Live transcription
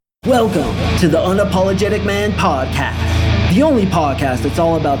Welcome to the Unapologetic Man Podcast, the only podcast that's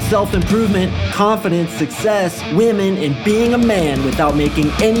all about self-improvement, confidence, success, women, and being a man without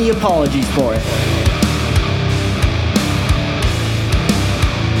making any apologies for it.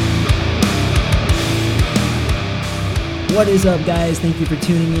 What is up, guys? Thank you for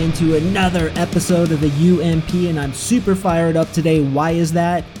tuning in to another episode of the UMP, and I'm super fired up today. Why is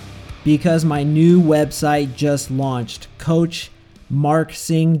that? Because my new website just launched,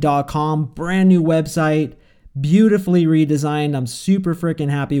 CoachMarkSingh.com, brand new website, beautifully redesigned. I'm super freaking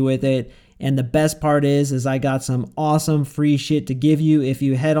happy with it. And the best part is I got some awesome free shit to give you. If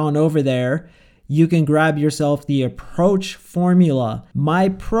you head on over there, you can grab yourself the Approach Formula, my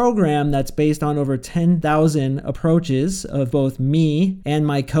program that's based on over 10,000 approaches of both me and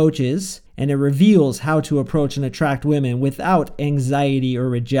my coaches. And it reveals how to approach and attract women without anxiety or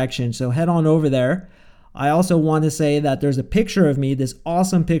rejection. So head on over there. I also want to say that there's a picture of me, this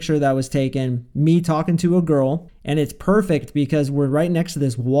awesome picture that was taken, me talking to a girl, and it's perfect because we're right next to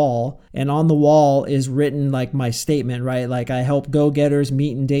this wall, and on the wall is written like my statement, right? Like I help go-getters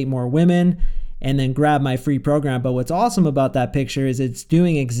meet and date more women and then grab my free program. But what's awesome about that picture is it's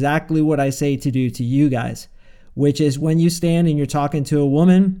doing exactly what I say to do to you guys, which is when you stand and you're talking to a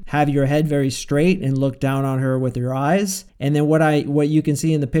woman, have your head very straight and look down on her with your eyes. And then what you can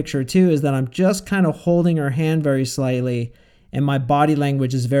see in the picture too is that I'm just kind of holding her hand very slightly, and my body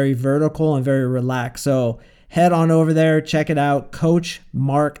language is very vertical and very relaxed. So head on over there, check it out,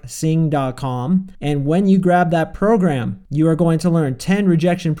 CoachMarkSingh.com. And when you grab that program, you are going to learn 10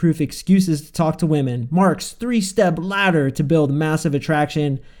 rejection-proof excuses to talk to women, Mark's 3-step ladder to build massive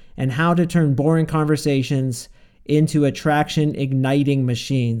attraction, and how to turn boring conversations into attraction igniting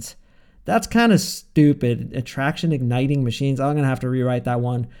machines. That's kind of stupid. Attraction igniting machines. I'm going to have to rewrite that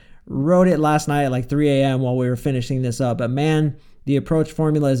one. Wrote it last night at like 3 a.m. while we were finishing this up. But man, the Approach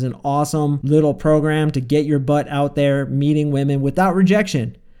Formula is an awesome little program to get your butt out there meeting women without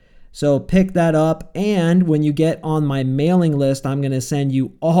rejection. So pick that up. And when you get on my mailing list, I'm going to send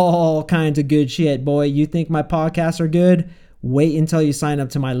you all kinds of good shit. Boy, you think my podcasts are good? Wait until you sign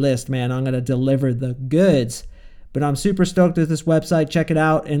up to my list, man. I'm going to deliver the goods. But I'm super stoked with this website. Check it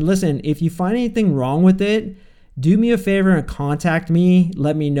out. And listen, if you find anything wrong with it, do me a favor and contact me.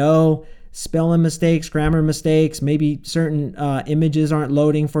 Let me know. Spelling mistakes, grammar mistakes, maybe certain images aren't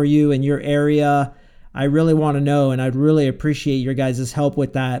loading for you in your area. I really want to know, and I'd really appreciate your guys' help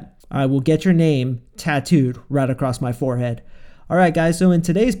with that. I will get your name tattooed right across my forehead. All right, guys. So in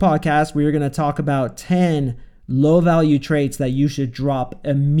today's podcast, we are going to talk about 10 low-value traits that you should drop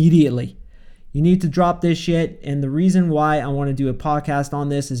immediately. You need to drop this shit, and the reason why I want to do a podcast on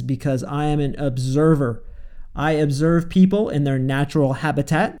this is because I am an observer. I observe people in their natural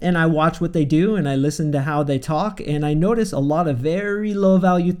habitat, and I watch what they do, and I listen to how they talk, and I notice a lot of very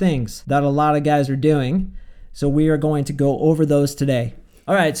low-value things that a lot of guys are doing. So we are going to go over those today.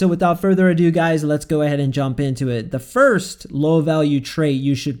 All right, so without further ado, guys, let's go ahead and jump into it. The first low-value trait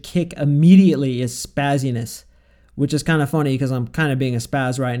you should kick immediately is spazziness, which is kind of funny because I'm kind of being a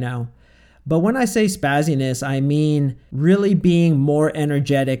spaz right now. But when I say spazziness, I mean really being more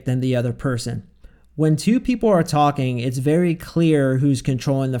energetic than the other person. When two people are talking, it's very clear who's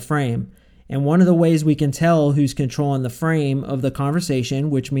controlling the frame. And one of the ways we can tell who's controlling the frame of the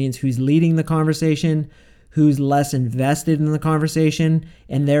conversation, which means who's leading the conversation, who's less invested in the conversation,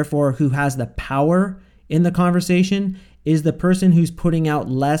 and therefore who has the power in the conversation, is the person who's putting out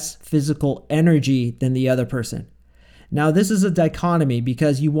less physical energy than the other person. Now, this is a dichotomy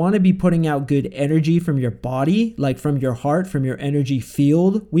because you want to be putting out good energy from your body, like from your heart, from your energy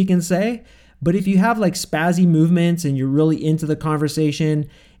field, we can say. But if you have like spazzy movements and you're really into the conversation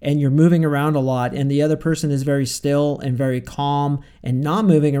and you're moving around a lot and the other person is very still and very calm and not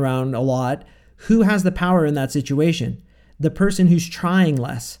moving around a lot, who has the power in that situation? The person who's trying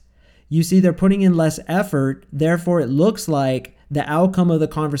less. You see, they're putting in less effort, therefore it looks like the outcome of the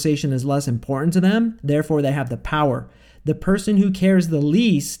conversation is less important to them, therefore they have the power. The person who cares the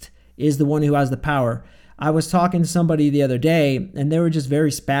least is the one who has the power. I was talking to somebody the other day and they were just very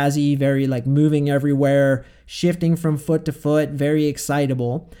spazzy, very like moving everywhere, shifting from foot to foot, very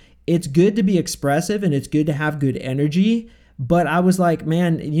excitable. It's good to be expressive and it's good to have good energy, but I was like,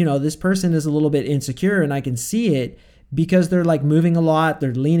 man, this person is a little bit insecure and I can see it because they're like moving a lot,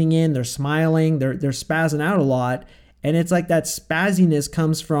 they're leaning in, they're smiling, they're spazzing out a lot. And it's like that spazziness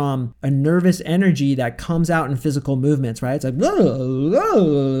comes from a nervous energy that comes out in physical movements, right? It's like,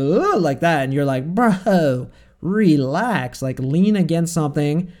 like that. And you're like, bro, relax, like lean against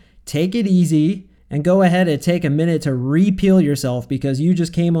something, take it easy, and go ahead and take a minute to re-peel yourself because you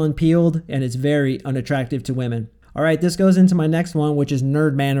just came unpeeled and it's very unattractive to women. All right, this goes into my next one, which is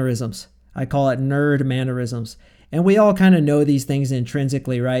nerd mannerisms. I call it nerd mannerisms. And we all kind of know these things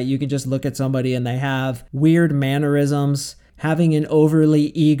intrinsically, right? You can just look at somebody and they have weird mannerisms, having an overly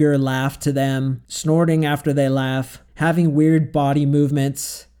eager laugh to them, snorting after they laugh, having weird body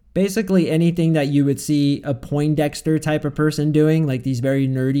movements. Basically anything that you would see a Poindexter type of person doing, like these very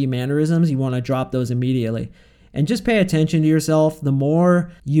nerdy mannerisms, you want to drop those immediately. And just pay attention to yourself. The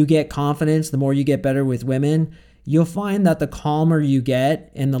more you get confidence, the more you get better with women, you'll find that the calmer you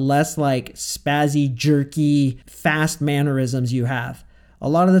get and the less like spazzy, jerky, fast mannerisms you have. A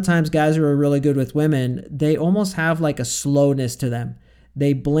lot of the times guys who are really good with women, they almost have like a slowness to them.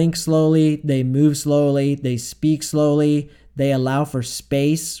 They blink slowly, they move slowly, they speak slowly, they allow for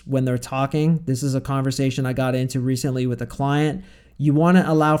space when they're talking. This is a conversation I got into recently with a client. You want to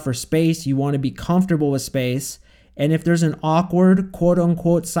allow for space, you want to be comfortable with space, and if there's an awkward quote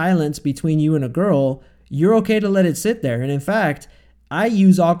unquote silence between you and a girl, you're okay to let it sit there. And in fact, I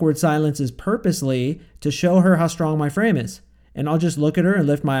use awkward silences purposely to show her how strong my frame is. And I'll just look at her and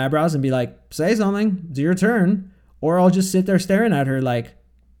lift my eyebrows and be like, say something, it's your turn. Or I'll just sit there staring at her like,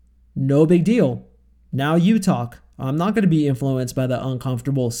 no big deal. Now you talk. I'm not going to be influenced by the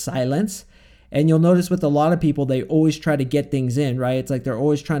uncomfortable silence. And you'll notice with a lot of people, they always try to get things in, right? It's like they're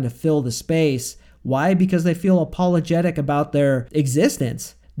always trying to fill the space. Why? Because they feel apologetic about their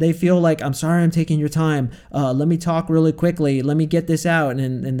existence. They feel like, I'm sorry I'm taking your time. Let me talk really quickly. Let me get this out.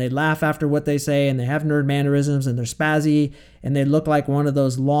 And they laugh after what they say, and they have nerd mannerisms, and they're spazzy, and they look like one of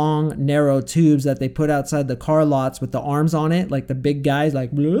those long, narrow tubes that they put outside the car lots with the arms on it, like the big guys,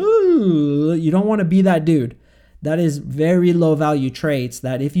 like, you don't want to be that dude. That is very low value traits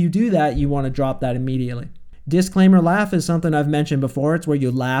that if you do that, you want to drop that immediately. Disclaimer laugh is something I've mentioned before. It's where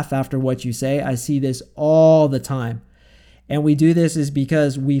you laugh after what you say. I see this all the time. And we do this is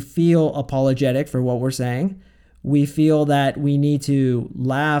because we feel apologetic for what we're saying. We feel that we need to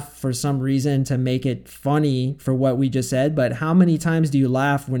laugh for some reason to make it funny for what we just said. But how many times do you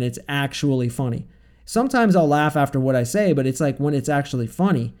laugh when it's actually funny? Sometimes I'll laugh after what I say, but it's like when it's actually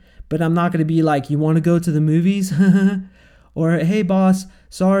funny. But I'm not going to be like, you want to go to the movies? Or, hey, boss,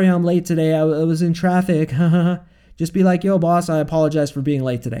 sorry I'm late today. I was in traffic. Just be like, yo, boss, I apologize for being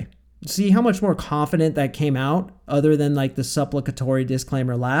late today. See how much more confident that came out other than like the supplicatory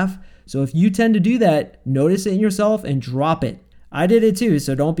disclaimer laugh? So if you tend to do that, notice it in yourself and drop it. I did it too,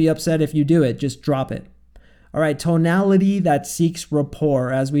 so don't be upset if you do it. Just drop it. All right, tonality that seeks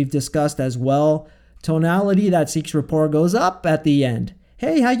rapport, as we've discussed as well. Tonality that seeks rapport goes up at the end.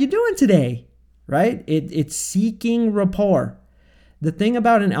 Hey, how you doing today? Right? It's seeking rapport. The thing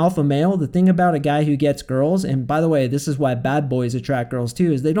about an alpha male, the thing about a guy who gets girls, and by the way, this is why bad boys attract girls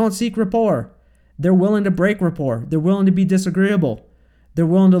too, is they don't seek rapport. They're willing to break rapport. They're willing to be disagreeable. They're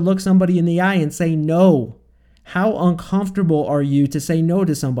willing to look somebody in the eye and say no. How uncomfortable are you to say no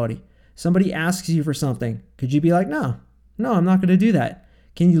to somebody? Somebody asks you for something. Could you be like, no, I'm not going to do that.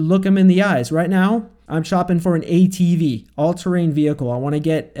 Can you look them in the eyes? Right now, I'm shopping for an ATV, all-terrain vehicle. I want to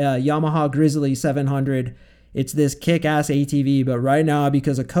get a Yamaha Grizzly 700. It's this kick-ass ATV, but right now,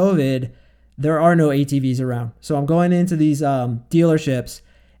 because of COVID, there are no ATVs around. So I'm going into these dealerships,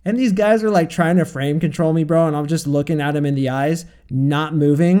 and these guys are like trying to frame control me, bro, and I'm just looking at them in the eyes, not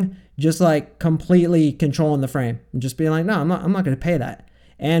moving, just like completely controlling the frame. And just being like, no, I'm not going to pay that.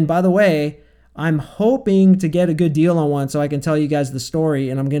 And by the way, I'm hoping to get a good deal on one so I can tell you guys the story,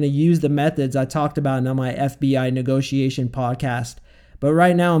 and I'm going to use the methods I talked about on my FBI negotiation podcast. But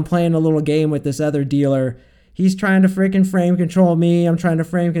right now, I'm playing a little game with this other dealer. He's trying to freaking frame control me. I'm trying to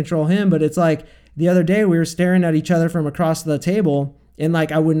frame control him. But it's like the other day we were staring at each other from across the table, and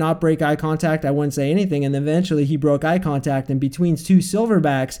like I would not break eye contact. I wouldn't say anything. And then eventually he broke eye contact. And between two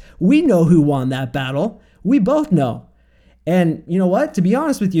silverbacks, we know who won that battle. We both know. And you know what? To be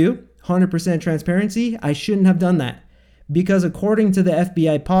honest with you, 100% transparency, I shouldn't have done that. Because according to the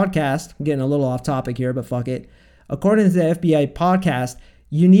FBI podcast, I'm getting a little off topic here, but fuck it. According to the FBI podcast,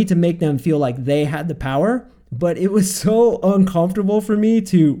 you need to make them feel like they had the power. But it was so uncomfortable for me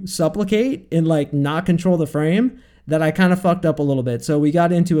to supplicate and like not control the frame that I kind of fucked up a little bit. So we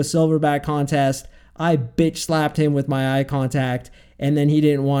got into a silverback contest. I bitch slapped him with my eye contact, and then he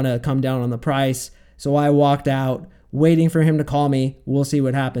didn't want to come down on the price. So I walked out waiting for him to call me. We'll see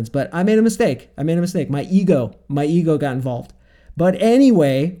what happens. But I made a mistake. My ego got involved. But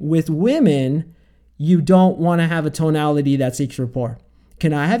anyway, with women, you don't want to have a tonality that seeks rapport.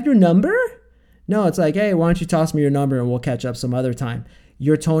 Can I have your number? No, it's like, hey, why don't you toss me your number and we'll catch up some other time.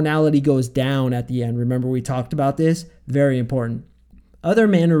 Your tonality goes down at the end. Remember we talked about this? Very important. Other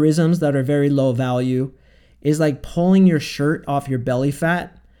mannerisms that are very low value is like pulling your shirt off your belly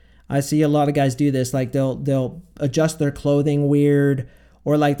fat. I see a lot of guys do this. Like they'll adjust their clothing weird,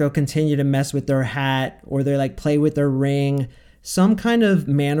 or like they'll continue to mess with their hat, or they like play with their ring. Some kind of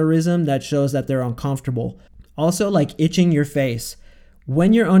mannerism that shows that they're uncomfortable. Also, like itching your face.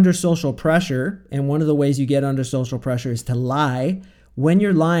 When you're under social pressure, and one of the ways you get under social pressure is to lie, when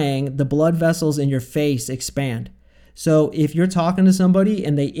you're lying, the blood vessels in your face expand. So if you're talking to somebody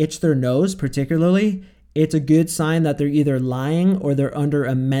and they itch their nose particularly, it's a good sign that they're either lying or they're under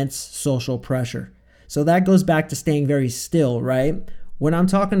immense social pressure. So that goes back to staying very still, right? When I'm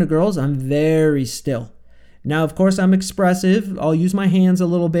talking to girls, I'm very still. Now, of course, I'm expressive. I'll use my hands a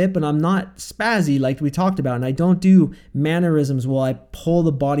little bit, but I'm not spazzy like we talked about. And I don't do mannerisms while I pull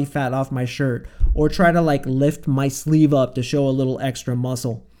the body fat off my shirt or try to like lift my sleeve up to show a little extra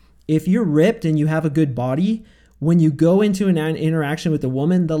muscle. If you're ripped and you have a good body, when you go into an interaction with a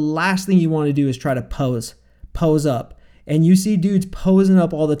woman, the last thing you want to do is try to pose up. And you see dudes posing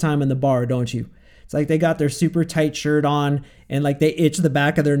up all the time in the bar, don't you? It's like they got their super tight shirt on and like they itch the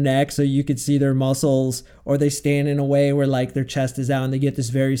back of their neck so you could see their muscles, or they stand in a way where like their chest is out and they get this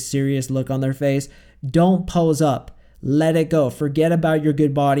very serious look on their face. Don't pose up. Let it go. Forget about your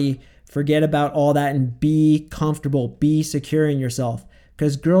good body. Forget about all that and be comfortable. Be secure in yourself,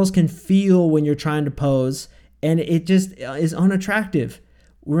 because girls can feel when you're trying to pose and it just is unattractive.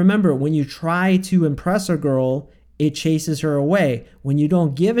 Remember, when you try to impress a girl, it chases her away. When you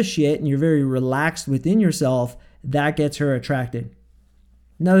don't give a shit and you're very relaxed within yourself, that gets her attracted.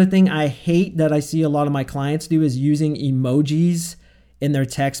 Another thing I hate that I see a lot of my clients do is using emojis in their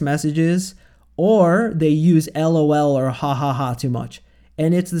text messages, or they use LOL or ha ha ha too much.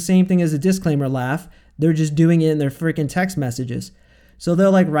 And it's the same thing as a disclaimer laugh. They're just doing it in their freaking text messages. So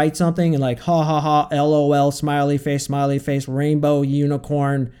they'll like write something and like ha ha ha, LOL, smiley face, rainbow,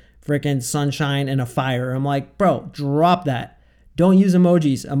 unicorn, freaking sunshine, and a fire. I'm like, bro, drop that. Don't use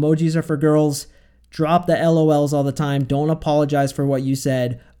emojis. Emojis are for girls. Drop the LOLs all the time. Don't apologize for what you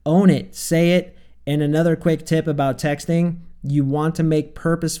said. Own it. Say it. And another quick tip about texting, you want to make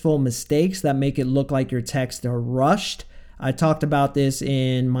purposeful mistakes that make it look like your texts are rushed. I talked about this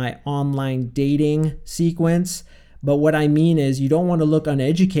in my online dating sequence, but what I mean is you don't want to look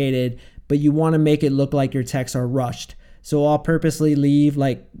uneducated, but you want to make it look like your texts are rushed. So I'll purposely leave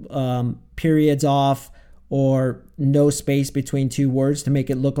like periods off or no space between two words to make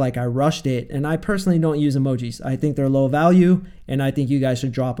it look like I rushed it. And I personally don't use emojis. I think they're low value, and I think you guys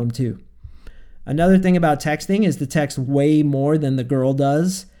should drop them too. Another thing about texting is to text way more than the girl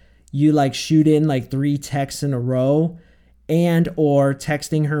does. You like shoot in like 3 texts in a row, and or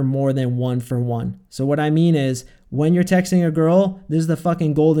texting her more than 1 for 1. So what I mean is, when you're texting a girl, this is the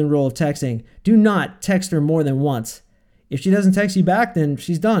fucking golden rule of texting. Do not text her more than once. If she doesn't text you back, then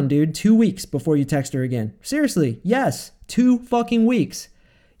she's done, dude. 2 weeks before you text her again. Seriously, yes, 2 fucking weeks.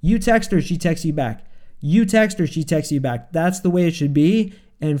 You text her, she texts you back. You text her, she texts you back. That's the way it should be.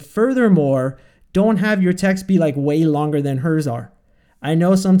 And furthermore, don't have your text be like way longer than hers are. I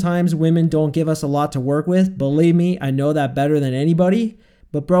know sometimes women don't give us a lot to work with. Believe me, I know that better than anybody.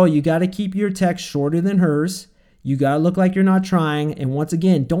 But bro, you got to keep your text shorter than hers. You got to look like you're not trying. And once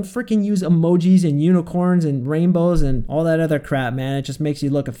again, don't freaking use emojis and unicorns and rainbows and all that other crap, man. It just makes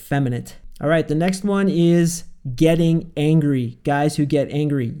you look effeminate. All right, the next one is getting angry. Guys who get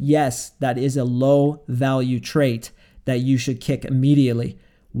angry. Yes, that is a low value trait that you should kick immediately.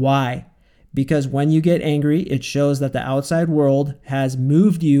 Why? Because when you get angry, it shows that the outside world has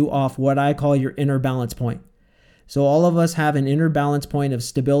moved you off what I call your inner balance point. So all of us have an inner balance point of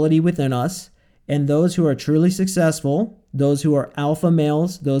stability within us. And those who are truly successful, those who are alpha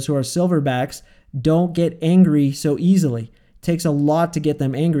males, those who are silverbacks, don't get angry so easily. It takes a lot to get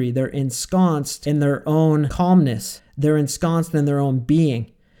them angry. They're ensconced in their own calmness. They're ensconced in their own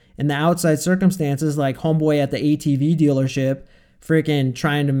being. In the outside circumstances, like homeboy at the ATV dealership, freaking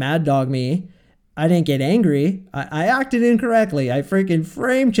trying to mad dog me, I didn't get angry. I acted incorrectly. I freaking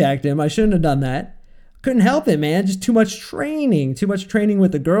frame checked him. I shouldn't have done that. Couldn't help it, man. Just too much training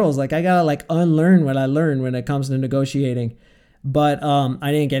with the girls. Like I gotta like unlearn what I learned when it comes to negotiating. But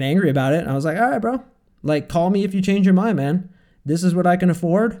I didn't get angry about it. I was like, all right, bro, like call me if you change your mind, man. This is what I can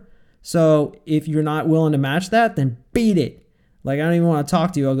afford. So if you're not willing to match that, then beat it. Like I don't even want to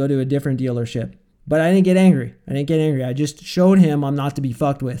talk to you. I'll go to a different dealership. But I didn't get angry. I just showed him I'm not to be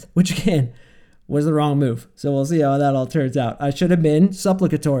fucked with, which again was the wrong move. So we'll see how that all turns out. I should have been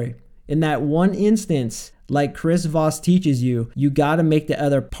supplicatory. In that one instance, like Chris Voss teaches you, you got to make the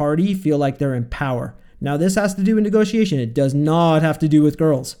other party feel like they're in power. Now, this has to do with negotiation. It does not have to do with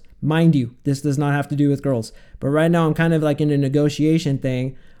girls. Mind you, this does not have to do with girls. But right now, I'm kind of like in a negotiation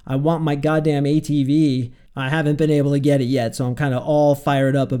thing. I want my goddamn ATV. I haven't been able to get it yet, so I'm kind of all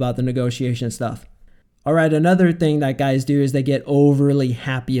fired up about the negotiation stuff. All right, another thing that guys do is they get overly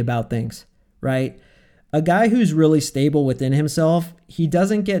happy about things, right? A guy who's really stable within himself, he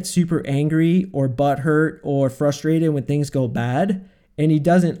doesn't get super angry or butthurt or frustrated when things go bad, and he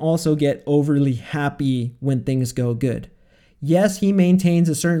doesn't also get overly happy when things go good. Yes, he maintains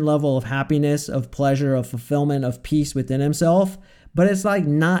a certain level of happiness, of pleasure, of fulfillment, of peace within himself, but it's like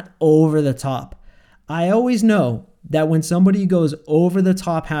not over the top. I always know that when somebody goes over the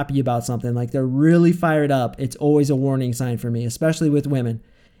top happy about something, like they're really fired up, it's always a warning sign for me, especially with women.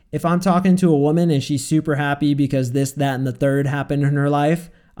 If I'm talking to a woman and she's super happy because this, that, and the third happened in her life,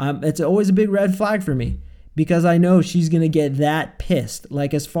 it's always a big red flag for me because I know she's going to get that pissed.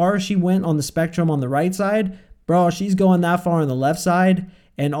 Like as far as she went on the spectrum on the right side, bro, she's going that far on the left side.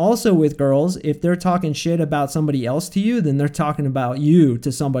 And also with girls, if they're talking shit about somebody else to you, then they're talking about you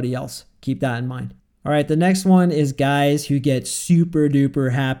to somebody else. Keep that in mind. All right, the next one is guys who get super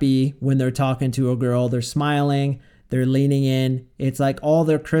duper happy when they're talking to a girl. They're smiling, they're leaning in. It's like all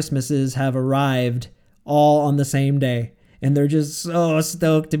their Christmases have arrived all on the same day. And they're just so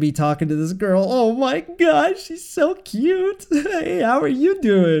stoked to be talking to this girl. Oh my gosh, she's so cute. Hey, how are you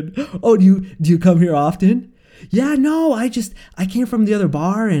doing? Oh, do you come here often? Yeah, no, I came from the other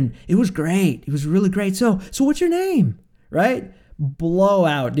bar and it was great. It was really great. So what's your name? Right?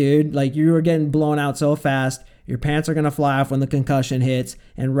 Blowout, dude. Like you were getting blown out so fast. Your pants are going to fly off when the concussion hits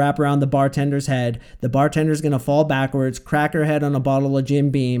and wrap around the bartender's head. The bartender's going to fall backwards, crack her head on a bottle of Jim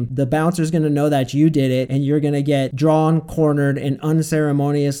Beam. The bouncer's going to know that you did it and you're going to get drawn, cornered, and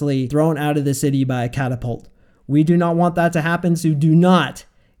unceremoniously thrown out of the city by a catapult. We do not want that to happen, so do not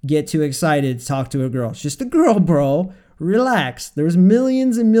get too excited to talk to a girl. It's just a girl, bro. Relax. There's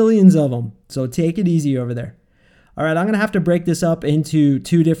millions and millions of them, so take it easy over there. All right, I'm going to have to break this up into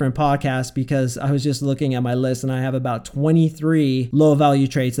 2 different podcasts because I was just looking at my list and I have about 23 low value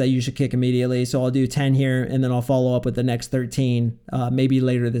traits that you should kick immediately. So I'll do 10 here and then I'll follow up with the next 13 maybe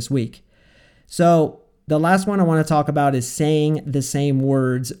later this week. So the last one I want to talk about is saying the same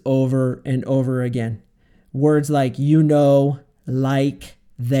words over and over again. Words like you know, like,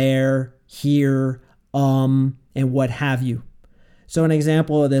 there, here, and what have you. So an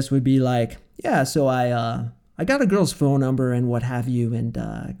example of this would be like, yeah, so I got a girl's phone number and what have you,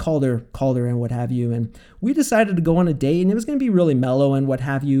 and called her and what have you, and we decided to go on a date, and it was going to be really mellow and what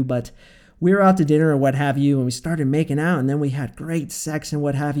have you, but we were out to dinner and what have you, and we started making out, and then we had great sex and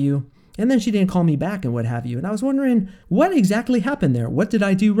what have you, and then she didn't call me back and what have you, and I was wondering what exactly happened there. What did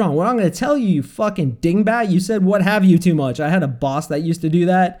I do wrong? Well, I'm going to tell you, you fucking dingbat. You said what have you too much. I had a boss that used to do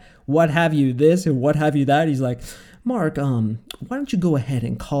that. What have you this and what have you that. He's like, Mark, why don't you go ahead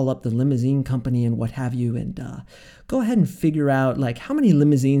and call up the limousine company and what have you, and go ahead and figure out like how many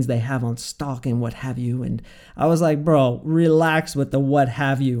limousines they have on stock and what have you. And I was like, bro, relax with the what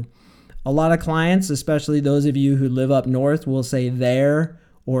have you. A lot of clients, especially those of you who live up north, will say there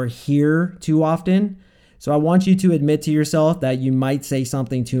or here too often. So I want you to admit to yourself that you might say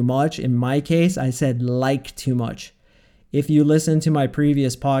something too much. In my case, I said like too much. If you listen to my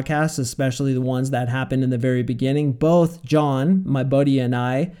previous podcasts, especially the ones that happened in the very beginning, both John, my buddy, and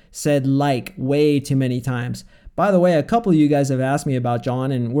I said like way too many times. By the way, a couple of you guys have asked me about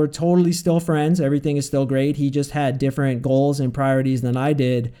John, and we're totally still friends. Everything is still great. He just had different goals and priorities than I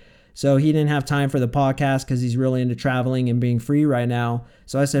did. So he didn't have time for the podcast because he's really into traveling and being free right now.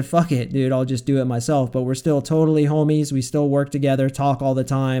 So I said, fuck it, dude, I'll just do it myself. But we're still totally homies. We still work together, talk all the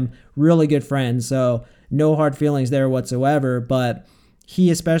time, really good friends. So no hard feelings there whatsoever. But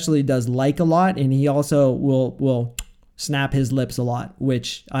he especially does like a lot, and he also will snap his lips a lot,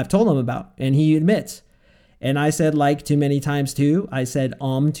 which I've told him about, and he admits. And I said like too many times too. I said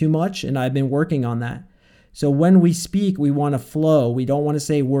too much, and I've been working on that. So when we speak, we want to flow. We don't want to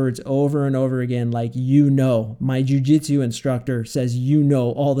say words over and over again like you know. My jiu-jitsu instructor says you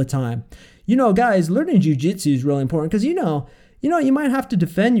know all the time. You know, guys, learning jiu-jitsu is really important because you might have to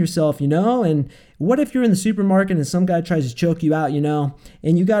defend yourself, and what if you're in the supermarket and some guy tries to choke you out,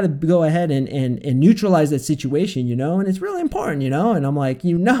 and you got to go ahead and neutralize that situation, and it's really important, and I'm like,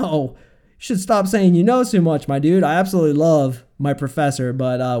 you should stop saying so much, my dude. I absolutely love my professor,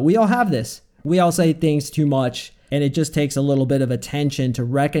 but we all have this. We all say things too much, and it just takes a little bit of attention to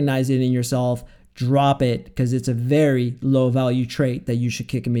recognize it in yourself, drop it, because it's a very low value trait that you should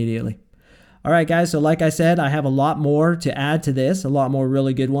kick immediately. All right, guys, so like I said, I have a lot more to add to this, a lot more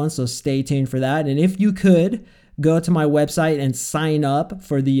really good ones, so stay tuned for that. And if you could, go to my website and sign up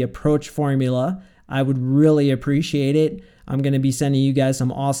for the Approach Formula, I would really appreciate it. I'm going to be sending you guys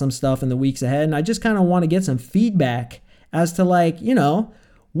some awesome stuff in the weeks ahead, and I just kind of want to get some feedback as to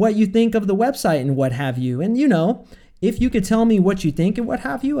what you think of the website and what have you. And if you could tell me what you think and what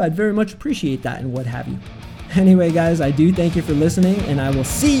have you, I'd very much appreciate that and what have you. Anyway, guys, I do thank you for listening, and I will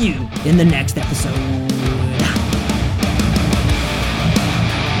see you in the next episode.